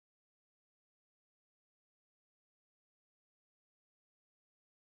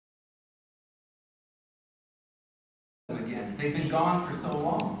again. They'd been gone for so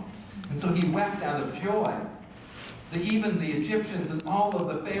long. And so he wept out of joy. Even the Egyptians and all of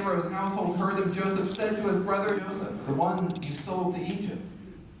the Pharaoh's household heard him. Joseph said to his brother Joseph, the one you sold to Egypt.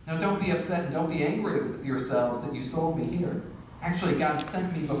 Now don't be upset and don't be angry with yourselves that you sold me here. Actually, God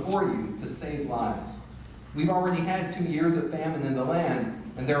sent me before you to save lives. We've already had 2 years of famine in the land,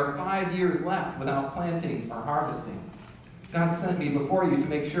 and there are 5 years left without planting or harvesting. God sent me before you to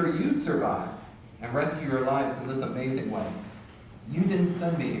make sure you'd survive and rescue your lives in this amazing way. You didn't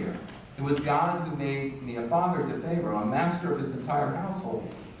send me here. It was God who made me a father to Pharaoh, a master of his entire household,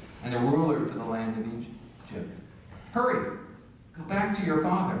 and a ruler to the land of Egypt. Hurry, go back to your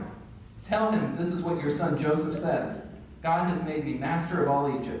father. Tell him this is what your son Joseph says. God has made me master of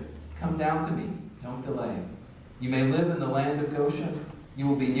all Egypt. Come down to me. Don't delay. You may live in the land of Goshen. You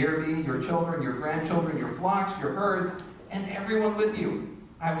will be near me, your children, your grandchildren, your flocks, your herds, and everyone with you.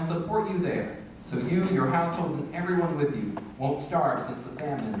 I will support you there, so you, your household, and everyone with you won't starve, since the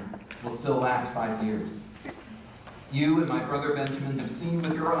famine will still last 5 years. You and my brother Benjamin have seen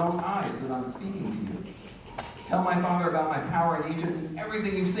with your own eyes that I'm speaking to you. Tell my father about my power in Egypt and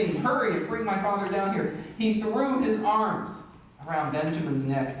everything you've seen. Hurry and bring my father down here. He threw his arms around Benjamin's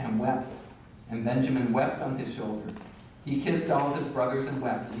neck and wept. And Benjamin wept on his shoulder. He kissed all of his brothers and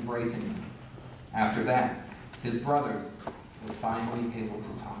wept, embracing them. After that, his brothers were finally able to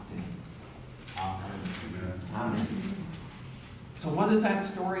talk to him. Amen. Amen. So what is that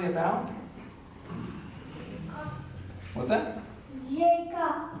story about? What's that?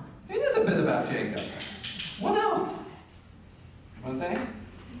 Jacob. It is a bit about Jacob. What else? Want to say?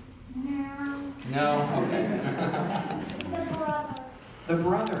 No. No? Okay. The brothers. The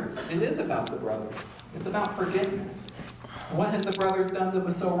brothers. It is about the brothers. It's about forgiveness. What had the brothers done that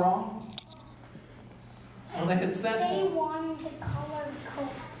was so wrong? Well, they had said... They wanted the colored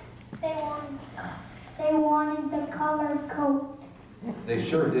coat. They wanted the colored coat. They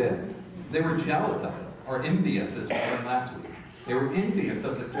sure did. They were jealous of it, or envious, as we learned last week. They were envious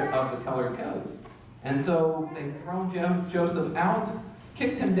of the colored coat. And so they'd thrown Joseph out,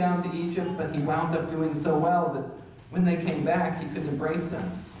 kicked him down to Egypt, but he wound up doing so well that when they came back, he could embrace them.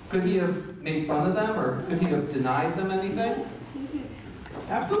 Could he have made fun of them, or could he have denied them anything?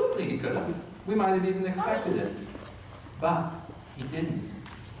 Absolutely he could have. We might have even expected it. But he didn't.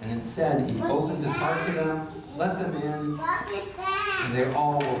 And instead, he opened his heart to them, let them in, and they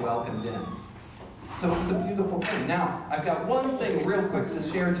all were welcomed in. So it was a beautiful thing. Now, I've got one thing real quick to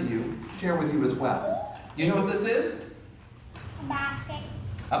share with you as well. You know what this is? A basket.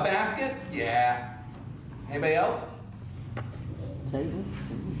 A basket? Yeah. Anybody else?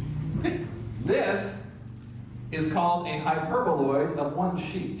 This is called a hyperboloid of one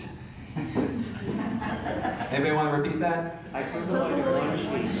sheet. Anybody want to repeat that? Hyperboloid of one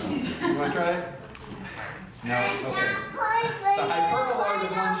sheet. You want to try it? No? Okay. It's a hyperboloid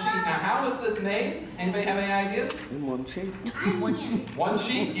of one sheet. Now, how is this made? Anybody have any ideas? In one sheet. One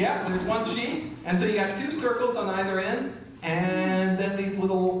sheet, yeah, there's one sheet. And so you got 2 circles on either end, and then these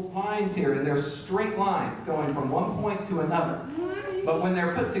little lines here, and they're straight lines going from one point to another. But when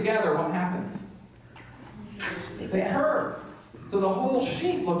they're put together, what happens? They curve. So the whole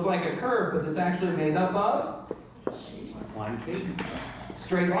sheet looks like a curve, but it's actually made up of One sheet.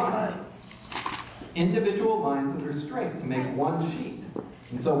 straight lines. Individual lines that are straight to make one sheet.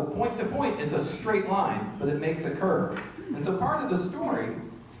 And so point to point, it's a straight line, but it makes a curve. And so part of the story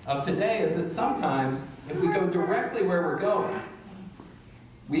of today is that sometimes, if we go directly where we're going,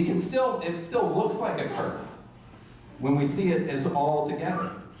 it still looks like a curve when we see it as all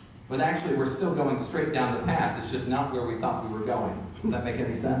together. But actually, we're still going straight down the path. It's just not where we thought we were going. Does that make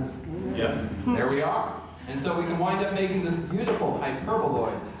any sense? Yes. There we are. And so we can wind up making this beautiful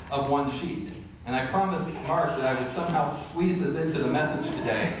hyperboloid of one sheet. And I promised Mark that I would somehow squeeze this into the message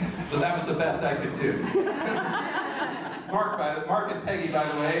today. So that was the best I could do. Mark and Peggy, by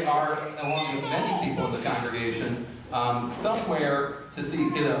the way, are, along with many people in the congregation, somewhere to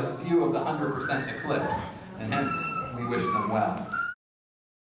get a view of the 100% eclipse. And hence, we wish them well.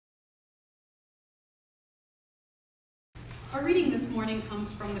 Our reading this morning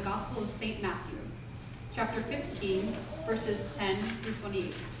comes from the Gospel of St. Matthew, chapter 15, verses 10 through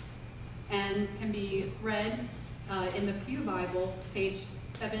 28, and can be read in the Pew Bible, page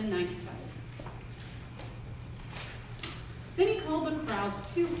 797. Then he called the crowd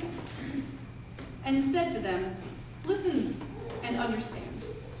to him and said to them, "Listen and understand.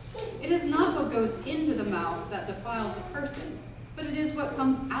 It is not what goes into the mouth that defiles a person, but it is what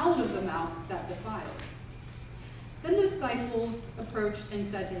comes out of the mouth that defiles." Then the disciples approached and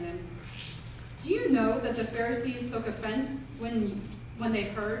said to him, "Do you know that the Pharisees took offense when they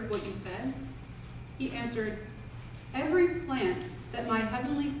heard what you said?" He answered, Every plant that my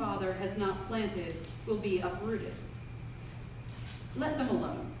heavenly Father has not planted will be uprooted. Let them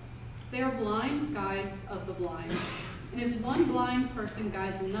alone. They are blind guides of the blind, and if one blind person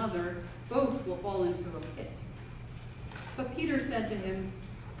guides another, both will fall into a pit. But Peter said to him,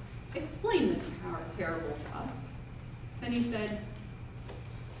 "Explain this parable to us." Then he said,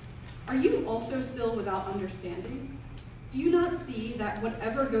 "Are you also still without understanding? Do you not see that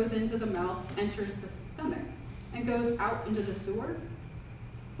whatever goes into the mouth enters the stomach and goes out into the sewer?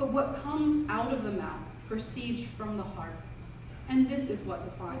 But what comes out of the mouth proceeds from the heart, and this is what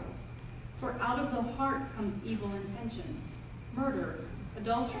defiles. For out of the heart comes evil intentions, murder,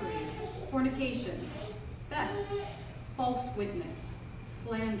 adultery, fornication, theft, false witness,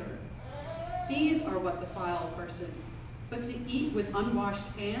 slander. These are what defile a person, but to eat with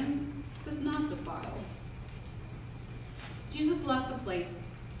unwashed hands does not defile." Jesus left the place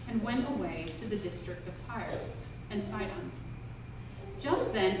and went away to the district of Tyre and Sidon.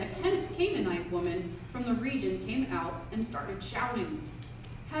 Just then a Canaanite woman from the region came out and started shouting,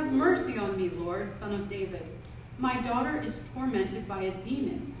 "Have mercy on me, Lord, Son of David. My daughter is tormented by a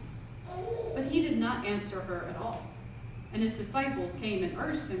demon." But he did not answer her at all. And his disciples came and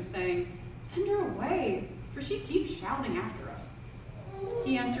urged him, saying, "Send her away, for she keeps shouting after us."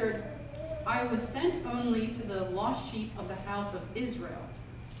 He answered, "I was sent only to the lost sheep of the house of Israel."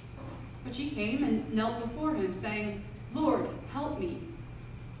 But she came and knelt before him, saying, "Lord, help me."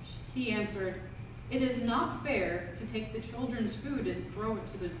 He answered, "It is not fair to take the children's food and throw it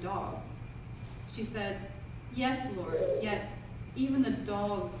to the dogs." She said, "Yes, Lord, yet even the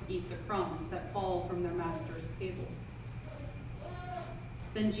dogs eat the crumbs that fall from their master's table."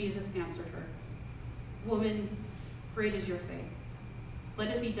 Then Jesus answered her, "Woman, great is your faith. Let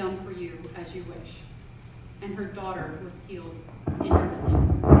it be done for you as you wish." And her daughter was healed instantly.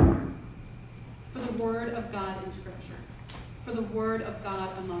 For the word of God in Scripture, for the word of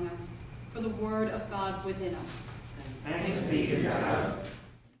God among us, for the word of God within us. Thanks be to God.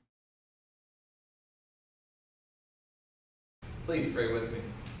 Please pray with me.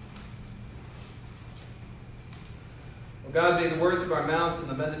 Oh God, may the words of our mouths and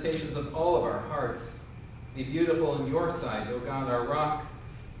the meditations of all of our hearts be beautiful in your sight, O God, our rock,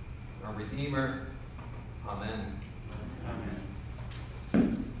 our Redeemer. Amen.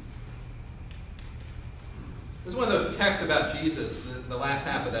 Amen. This is one of those texts about Jesus, the last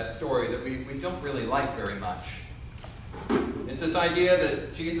half of that story, that we don't really like very much. It's this idea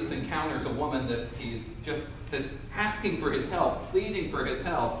that Jesus encounters a woman that's asking for his help, pleading for his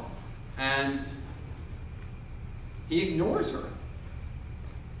help, and he ignores her.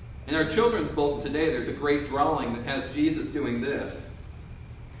 In our children's bulletin today, there's a great drawing that has Jesus doing this,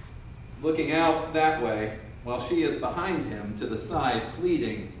 looking out that way while she is behind him to the side,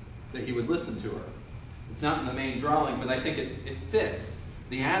 pleading that he would listen to her. It's not in the main drawing, but I think it fits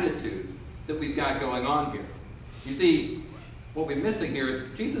the attitude that we've got going on here. You see, what we're missing here is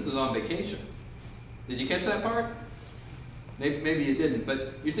Jesus is on vacation. Did you catch that part? Maybe you didn't,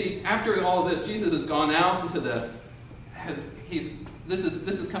 but you see, after all of this, Jesus has gone out into this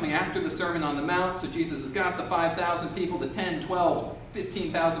is coming after the Sermon on the Mount, so Jesus has got the 5,000 people, the 10, 12,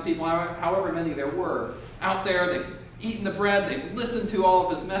 15,000 people, however many there were, out there. They've eaten the bread, they've listened to all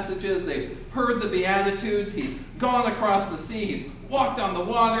of his messages, they've heard the Beatitudes, he's gone across the sea, he's walked on the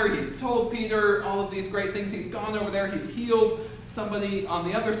water, he's told Peter all of these great things, he's gone over there, he's healed somebody on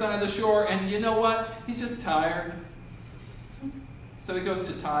the other side of the shore, and you know what? He's just tired. So he goes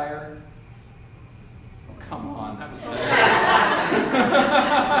to Tyre. Oh, come on, that was better.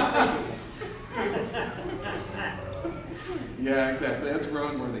 Yeah, exactly, that's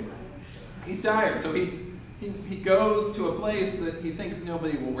Rowan-worthy. He's tired, so he goes to a place that he thinks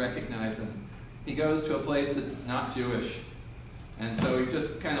nobody will recognize him. He goes to a place that's not Jewish. And so he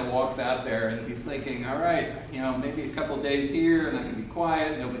just kind of walks out there and he's thinking, all right, maybe a couple of days here and I can be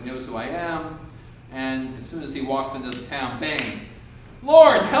quiet, nobody knows who I am. And as soon as he walks into the town, bang,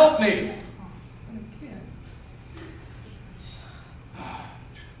 Lord, help me!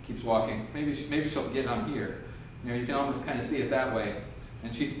 Keeps walking. Maybe she'll get on here. You can almost kind of see it that way.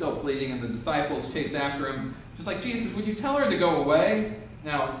 And she's still pleading, and the disciples chase after him. Just like, Jesus, would you tell her to go away?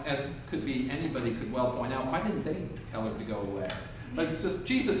 Now, as could be, anybody could well point out, why didn't they tell her to go away? But it's just,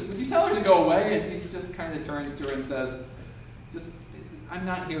 Jesus, would you tell her to go away? And he just kind of turns to her and says, I'm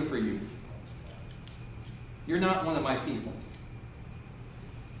not here for you. You're not one of my people.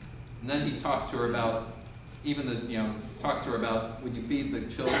 And then he talks to her about, talks to her about, would you feed the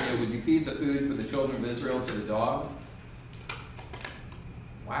children, would you feed the food for the children of Israel to the dogs?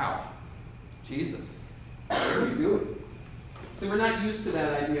 Wow. Jesus, what are you doing? See, we're not used to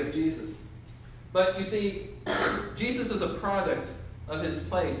that idea of Jesus. But you see, Jesus is a product of his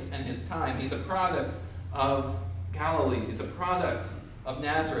place and his time. He's a product of Galilee. He's a product of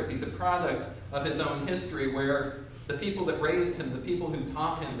Nazareth. He's a product of his own history, where the people that raised him, the people who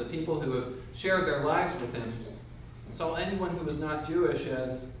taught him, the people who have shared their lives with him, saw anyone who was not Jewish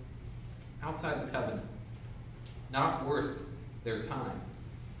as outside the covenant, not worth their time,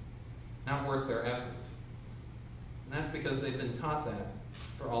 not worth their effort. And that's because they've been taught that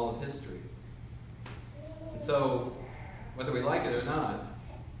for all of history. And so, whether we like it or not,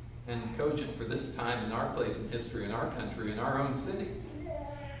 and cogent for this time in our place in history, in our country, in our own city,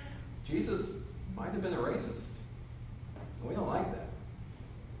 Jesus might have been a racist. And we don't like that.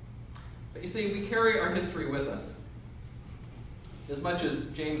 But you see, we carry our history with us. As much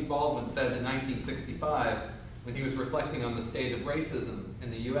as James Baldwin said in 1965, when he was reflecting on the state of racism in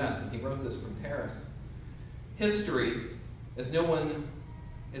the U.S., and he wrote this from Paris, history, as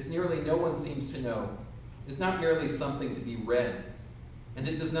nearly no one seems to know, is not merely something to be read, and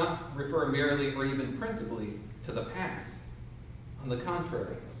it does not refer merely or even principally to the past. On the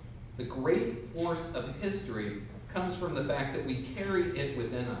contrary, the great force of history comes from the fact that we carry it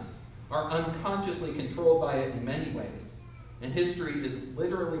within us, are unconsciously controlled by it in many ways, and history is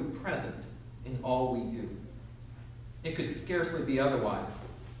literally present in all we do. It could scarcely be otherwise,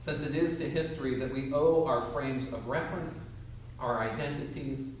 since it is to history that we owe our frames of reference, our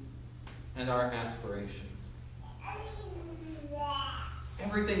identities, and our aspirations.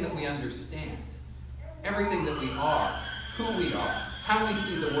 Everything that we understand, everything that we are, who we are, how we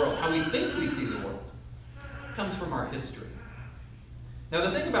see the world, how we think we see the world, comes from our history. Now, the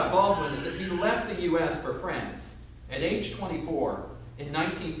thing about Baldwin is that he left the U.S. for France at age 24 in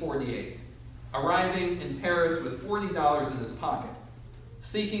 1948, arriving in Paris with $40 in his pocket,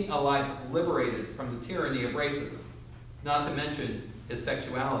 seeking a life liberated from the tyranny of racism, not to mention his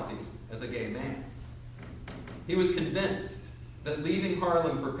sexuality as a gay man. He was convinced that leaving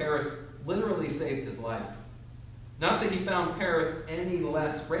Harlem for Paris literally saved his life. Not that he found Paris any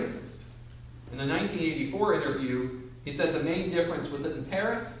less racist. In the 1984 interview, he said the main difference was that in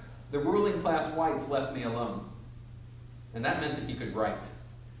Paris, the ruling class whites left me alone. And that meant that he could write.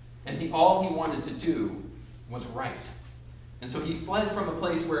 And all he wanted to do was write. And so he fled from a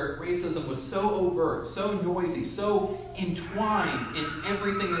place where racism was so overt, so noisy, so entwined in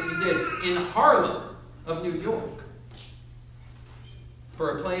everything that he did, in Harlem of New York,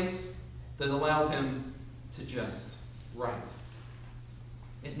 for a place that allowed him to just write.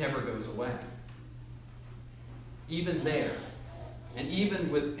 It never goes away. Even there, and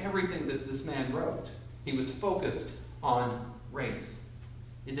even with everything that this man wrote, he was focused on race.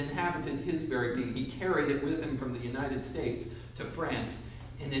 It inhabited his very being. He carried it with him from the United States to France,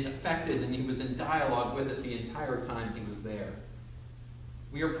 and it affected, and he was in dialogue with it the entire time he was there.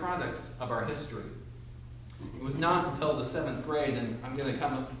 We are products of our history. It was not until the 7th grade, and I'm going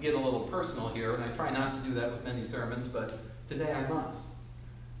to get a little personal here, and I try not to do that with many sermons, but today I must.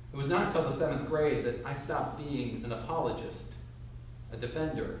 It was not until the 7th grade that I stopped being an apologist, a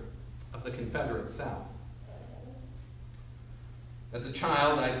defender of the Confederate South. As a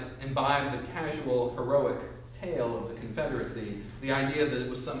child, I imbibed the casual, heroic tale of the Confederacy, the idea that it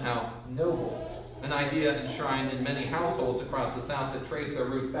was somehow noble, an idea enshrined in many households across the South that trace their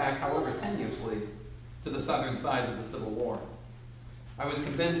roots back, however tenuously, to the southern side of the Civil War. I was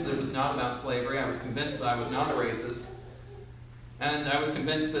convinced that it was not about slavery. I was convinced that I was not a racist. And I was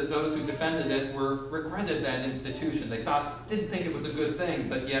convinced that those who defended it regretted that institution. They didn't think it was a good thing,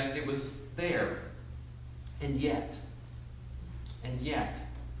 but yet it was there. And yet,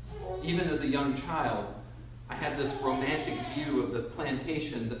 even as a young child, I had this romantic view of the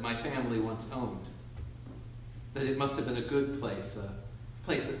plantation that my family once owned. That it must have been a good place, a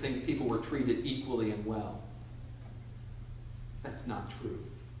place that people were treated equally and well. That's not true.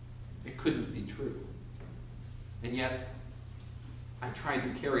 It couldn't be true. And yet, I tried to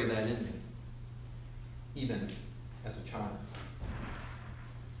carry that in me, even as a child.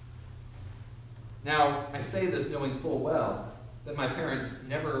 Now, I say this knowing full well that my parents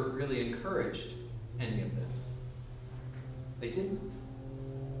never really encouraged any of this. They didn't.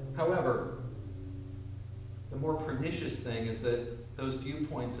 However, the more pernicious thing is that those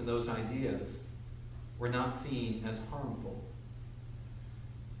viewpoints and those ideas were not seen as harmful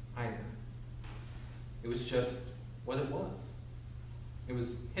either. It was just what it was. It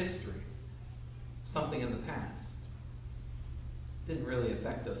was history, something in the past. It didn't really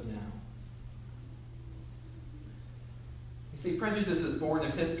affect us now. You see, prejudices born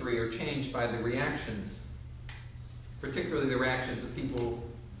of history are changed by the reactions, particularly the reactions of people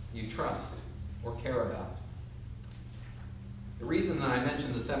you trust or care about. The reason that I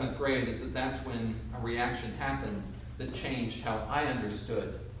mentioned the 7th grade is that that's when a reaction happened that changed how I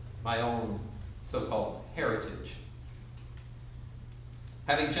understood my own so-called heritage.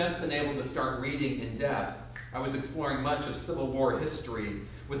 Having just been able to start reading in depth, I was exploring much of Civil War history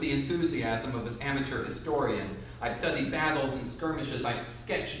with the enthusiasm of an amateur historian. I studied battles and skirmishes. I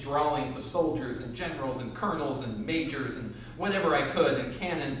sketched drawings of soldiers and generals and colonels and majors and whatever I could, and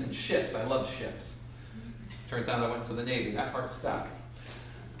cannons and ships. I love ships. Turns out I went to the Navy. That part stuck.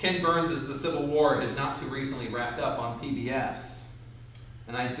 Ken Burns' The Civil War had not too recently wrapped up on PBS,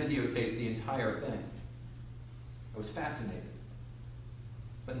 and I videotaped the entire thing. I was fascinated.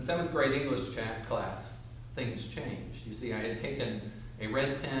 But in 7th grade English class, things changed. You see, I had taken a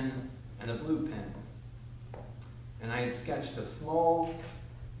red pen and a blue pen, and I had sketched a small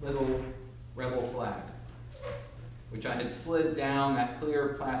little rebel flag, which I had slid down that clear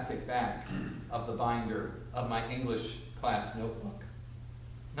plastic back of the binder of my English class notebook.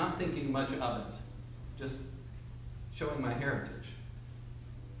 Not thinking much of it, just showing my heritage.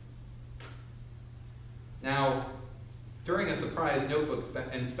 Now, during a surprise notebook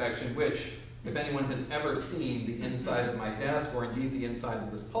inspection, which, if anyone has ever seen the inside of my desk, or indeed the inside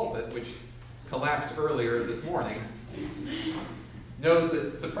of this pulpit, which collapsed earlier this morning, knows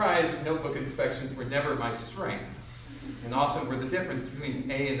that surprise notebook inspections were never my strength, and often were the difference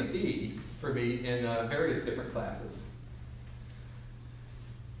between A and a B for me in various different classes.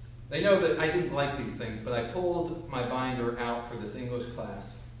 They know that I didn't like these things, but I pulled my binder out for this English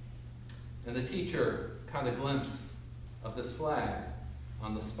class, and the teacher caught a glimpse of this flag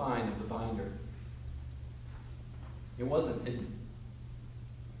on the spine of the binder. It wasn't hidden.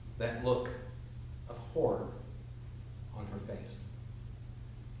 That look of horror on her face.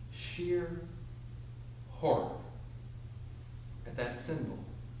 Sheer horror at that symbol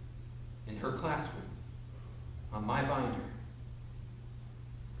in her classroom on my binder.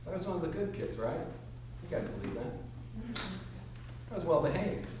 Because I was one of the good kids, right? You guys believe that? I was well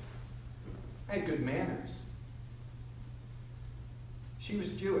behaved. I had good manners. She was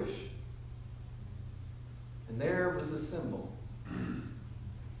Jewish. And there was the symbol.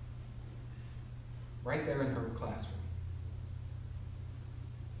 Right there in her classroom.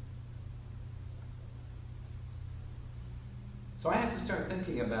 So I had to start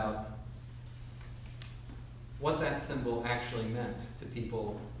thinking about what that symbol actually meant to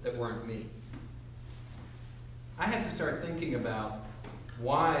people that weren't me. I had to start thinking about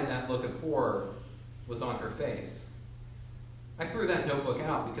why that look of horror was on her face. I threw that notebook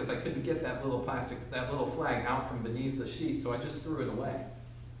out because I couldn't get that little flag out from beneath the sheet, so I just threw it away.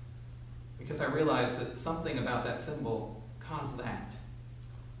 Because I realized that something about that symbol caused that.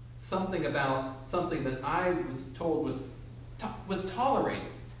 Something about something that I was told was tolerated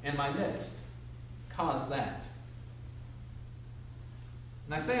in my midst caused that.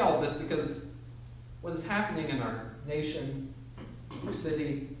 And I say all this because what is happening in our nation, our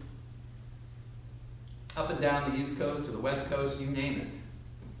city, up and down the East Coast to the West Coast, you name it.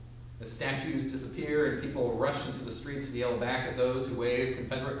 The statues disappear and people rush into the streets to yell back at those who wave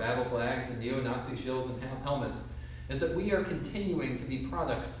Confederate battle flags and neo-Nazi shields and helmets, is that we are continuing to be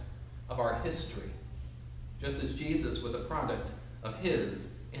products of our history, just as Jesus was a product of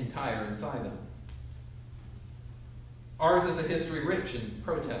his entire asylum. Ours is a history rich in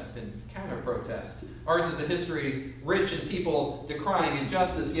protest and counter-protest. Ours is a history rich in people decrying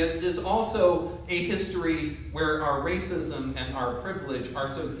injustice, yet it is also a history where our racism and our privilege are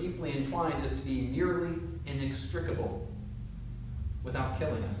so deeply entwined as to be nearly inextricable without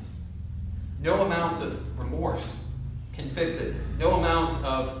killing us. No amount of remorse can fix it. No amount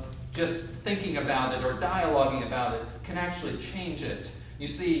of just thinking about it or dialoguing about it can actually change it. You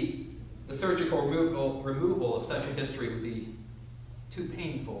see, the surgical removal of such a history would be too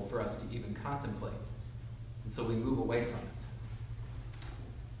painful for us to even contemplate. And so we move away from it.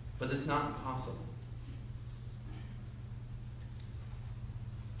 But it's not impossible.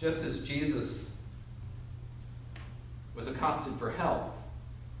 Just as Jesus was accosted for help,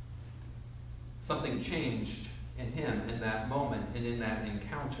 something changed in him in that moment and in that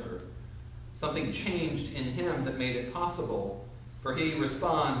encounter. Something changed in him that made it possible, for he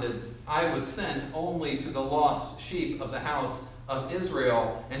responded, "I was sent only to the lost sheep of the house of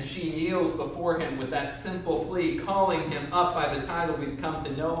Israel." And she kneels before him with that simple plea, calling him up by the title we've come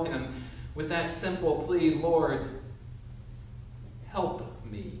to know him, with that simple plea, "Lord, help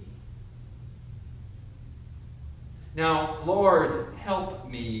me." Now, "Lord, help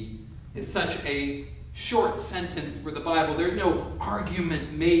me" is such a short sentence for the Bible. There's no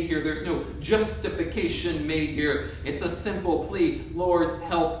argument made here. There's no justification made here. It's a simple plea. "Lord,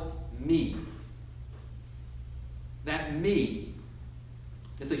 help me." That "me"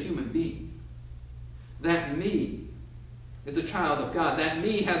 is a human being. That "me" is a child of God. That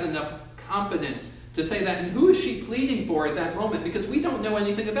me has enough competence to say that. And who is she pleading for at that moment? Because we don't know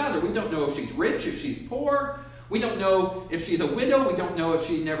anything about her. We don't know if she's rich, if she's poor. We don't know if she's a widow. We don't know if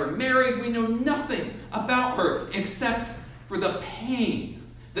she never married. We know nothing about her except for the pain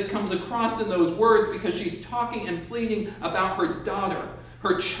that comes across in those words, because she's talking and pleading about her daughter,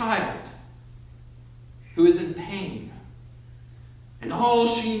 her child, who is in pain. And all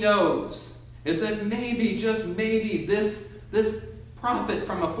she knows is that maybe, just maybe, this prophet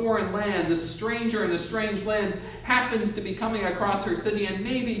from a foreign land, this stranger in a strange land, happens to be coming across her city, and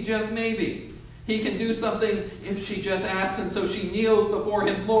maybe, just maybe, he can do something if she just asks. And so she kneels before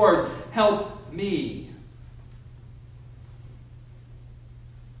him. Lord, help me.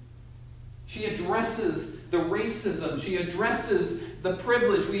 She addresses the racism. She addresses the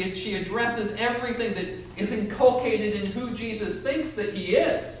privilege. She addresses everything that is inculcated in who Jesus thinks that he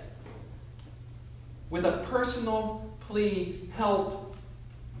is, with a personal plea, help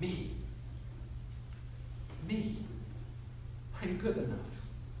me. Me. I'm good enough.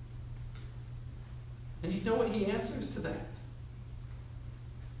 And you know what he answers to that?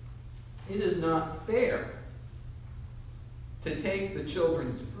 It is not fair to take the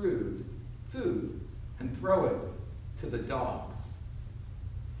children's food and throw it to the dogs.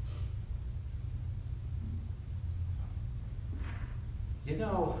 You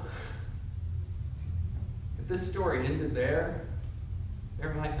know, if this story ended there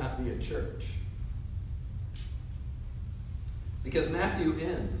might not be a church. Because Matthew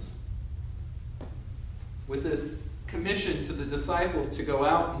ends with this commission to the disciples to go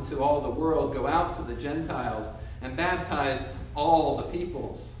out into all the world, go out to the Gentiles, and baptize all the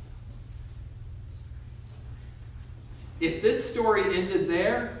peoples. If this story ended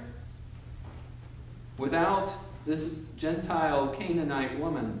there, without this Gentile Canaanite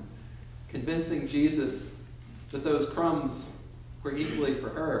woman convincing Jesus that those crumbs were equally for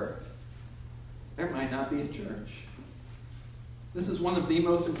her, there might not be a church. This is one of the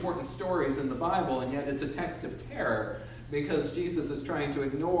most important stories in the Bible, and yet it's a text of terror, because Jesus is trying to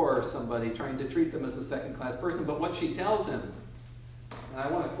ignore somebody, trying to treat them as a second-class person. But what she tells him, and I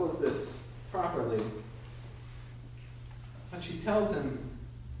want to quote this properly, what she tells him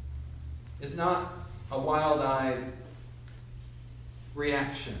is not a wild-eyed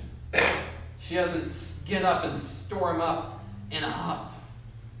reaction. She doesn't get up and storm up in a huff.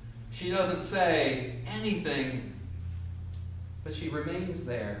 She doesn't say anything. But she remains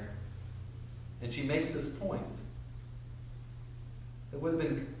there, and she makes this point. It would have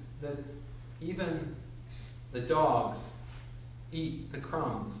been that even the dogs eat the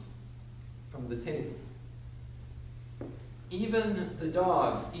crumbs from the table. Even the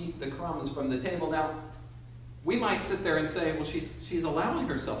dogs eat the crumbs from the table. Now, we might sit there and say, well, she's allowing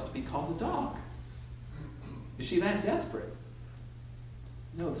herself to be called a dog. Is she that desperate?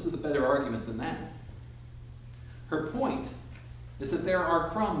 No, this is a better argument than that. Her point is that there are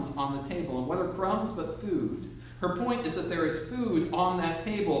crumbs on the table. And what are crumbs but food? Her point is that there is food on that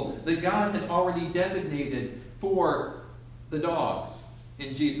table that God had already designated for the dogs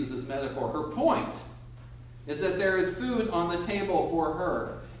in Jesus' metaphor. Her point is that there is food on the table for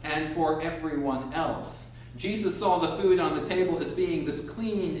her and for everyone else. Jesus saw the food on the table as being this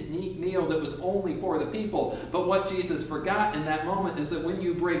clean, neat meal that was only for the people. But what Jesus forgot in that moment is that when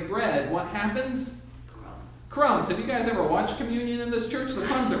you break bread, what happens? Crumbs. Have you guys ever watched communion in this church? The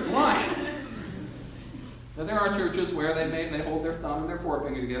crumbs are flying. Now, there are churches where they hold their thumb and their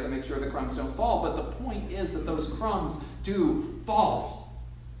forefinger together to make sure the crumbs don't fall. But the point is that those crumbs do fall.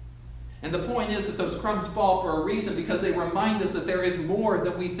 And the point is that those crumbs fall for a reason, because they remind us that there is more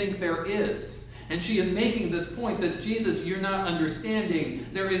than we think there is. And she is making this point that, Jesus, you're not understanding.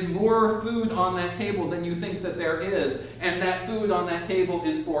 There is more food on that table than you think that there is. And that food on that table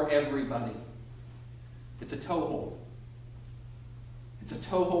is for everybody. It's a toehold. It's a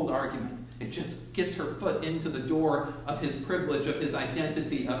toehold argument. It just gets her foot into the door of his privilege, of his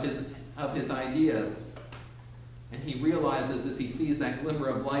identity, of his ideas. And he realizes, as he sees that glimmer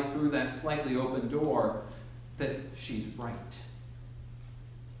of light through that slightly open door, that she's right.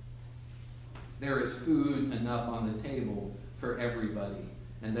 There is food enough on the table for everybody.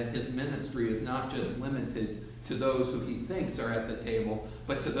 And that his ministry is not just limited to those who he thinks are at the table,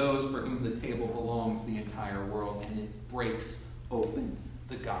 but to those for whom the table belongs, the entire world. And it breaks open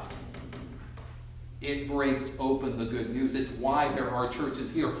the gospel. It breaks open the good news. It's why there are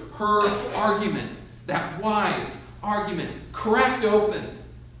churches here. Her argument, that wise argument, cracked open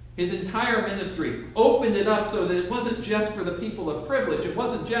his entire ministry, opened it up so that it wasn't just for the people of privilege. It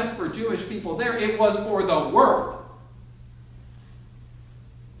wasn't just for Jewish people there. It was for the world.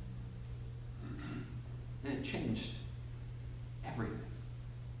 And it changed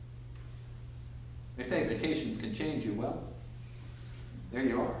There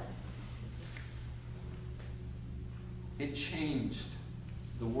you are. It changed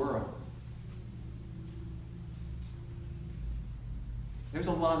the world. There's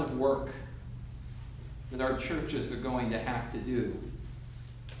a lot of work that our churches are going to have to do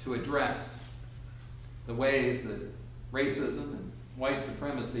to address the ways that racism and white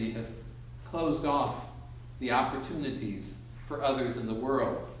supremacy have closed off the opportunities for others in the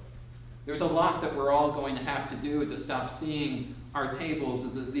world. There's a lot that we're all going to have to do to stop seeing our tables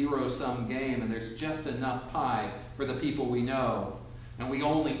as a zero-sum game and there's just enough pie for the people we know, and we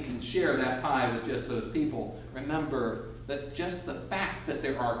only can share that pie with just those people. Remember that just the fact that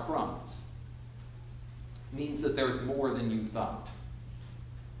there are crumbs means that there's more than you thought.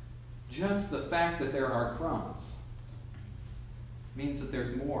 Just the fact that there are crumbs means that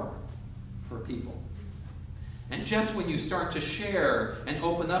there's more for people. And just when you start to share and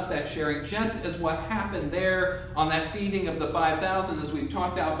open up that sharing, just as what happened there on that feeding of the 5,000, as we've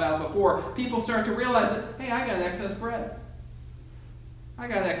talked about before, people start to realize that, hey, I got excess bread. I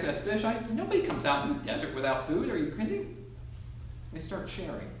got excess fish. Nobody comes out in the desert without food. Are you kidding? They start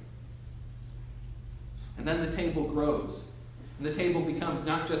sharing. And then the table grows. And the table becomes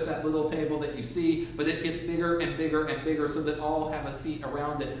not just that little table that you see, but it gets bigger and bigger and bigger so that all have a seat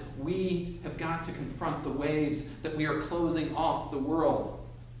around it. We have got to confront the ways that we are closing off the world.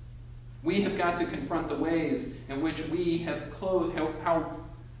 We have got to confront the ways in which we have closed, how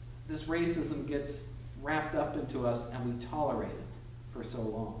this racism gets wrapped up into us and we tolerate it for so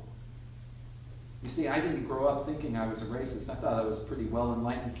long. You see, I didn't grow up thinking I was a racist. I thought I was a pretty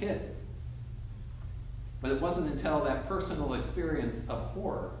well-enlightened kid. But it wasn't until that personal experience of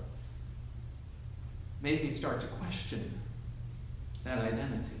horror made me start to question that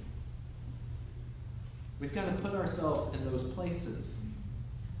identity. We've got to put ourselves in those places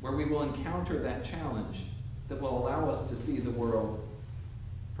where we will encounter that challenge that will allow us to see the world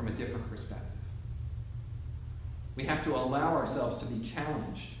from a different perspective. We have to allow ourselves to be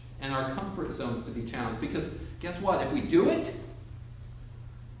challenged and our comfort zones to be challenged, because guess what? If we do it, it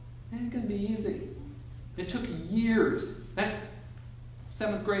ain't going to be easy. It took years. That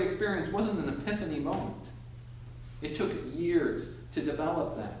 7th grade experience wasn't an epiphany moment. It took years to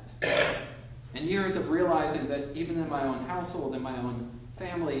develop that. And years of realizing that even in my own household, in my own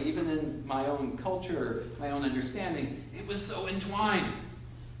family, even in my own culture, my own understanding, it was so entwined.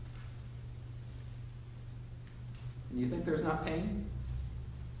 And you think there's not pain?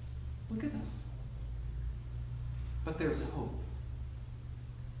 Look at this. But there's hope.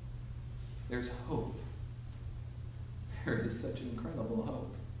 There's hope. There is such incredible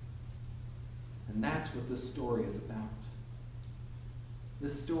hope. And that's what this story is about.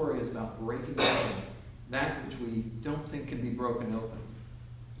 This story is about breaking open that which we don't think can be broken open.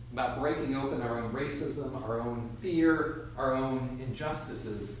 About breaking open our own racism, our own fear, our own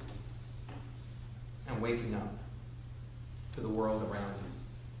injustices, and waking up to the world around us.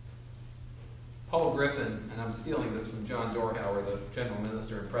 Paul Griffin, and I'm stealing this from John Dorhauer, the general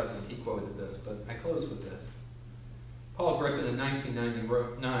minister and president, he quoted this, but I close with this. Paul Griffin in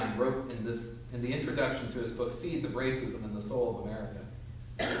 1999 wrote in the introduction to his book, Seeds of Racism in the Soul of America.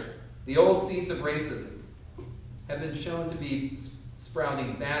 The old seeds of racism have been shown to be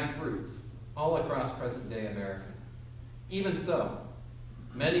sprouting bad fruits all across present-day America. Even so,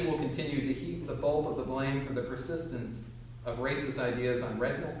 many will continue to heap the bulk of the blame for the persistence of racist ideas on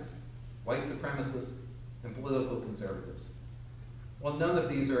rednecks, white supremacists, and political conservatives. While none of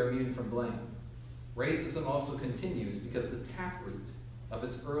these are immune from blame, racism also continues because the taproot of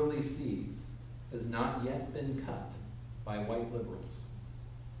its early seeds has not yet been cut by white liberals.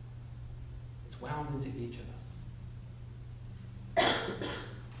 It's wound into each of us.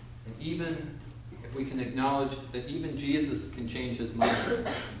 And even if we can acknowledge that even Jesus can change his mind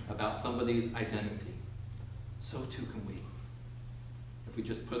about somebody's identity, so too can we, if we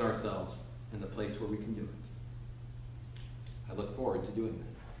just put ourselves in the place where we can do it. I look forward to doing that.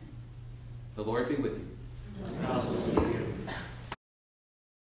 The Lord be with you.